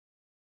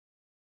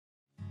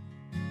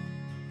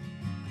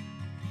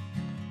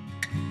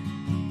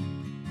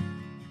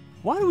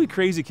Why do we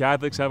crazy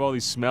Catholics have all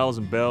these smells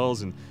and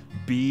bells and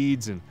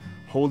beads and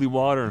holy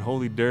water and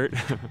holy dirt?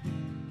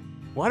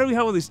 Why do we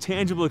have all these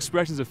tangible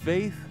expressions of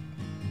faith?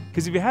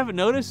 Because if you haven't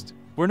noticed,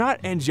 we're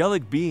not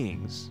angelic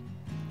beings.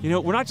 You know,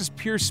 we're not just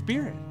pure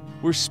spirit.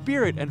 We're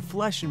spirit and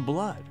flesh and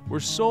blood. We're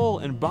soul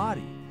and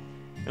body.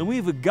 And we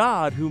have a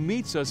God who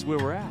meets us where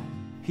we're at.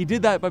 He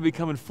did that by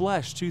becoming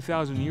flesh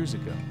 2,000 years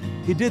ago.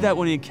 He did that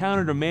when he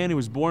encountered a man who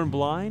was born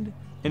blind,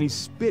 and he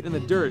spit in the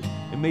dirt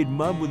and made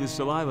mud with his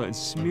saliva and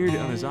smeared it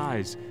on his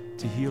eyes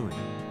to heal him.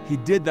 He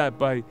did that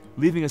by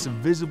leaving us a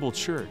visible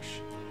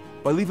church,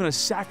 by leaving us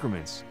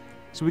sacraments,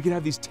 so we can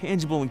have these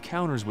tangible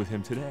encounters with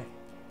him today.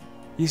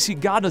 You see,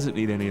 God doesn't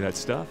need any of that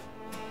stuff.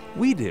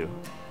 We do.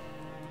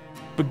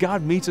 But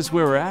God meets us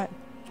where we're at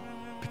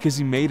because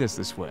he made us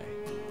this way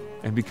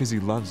and because he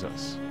loves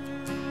us.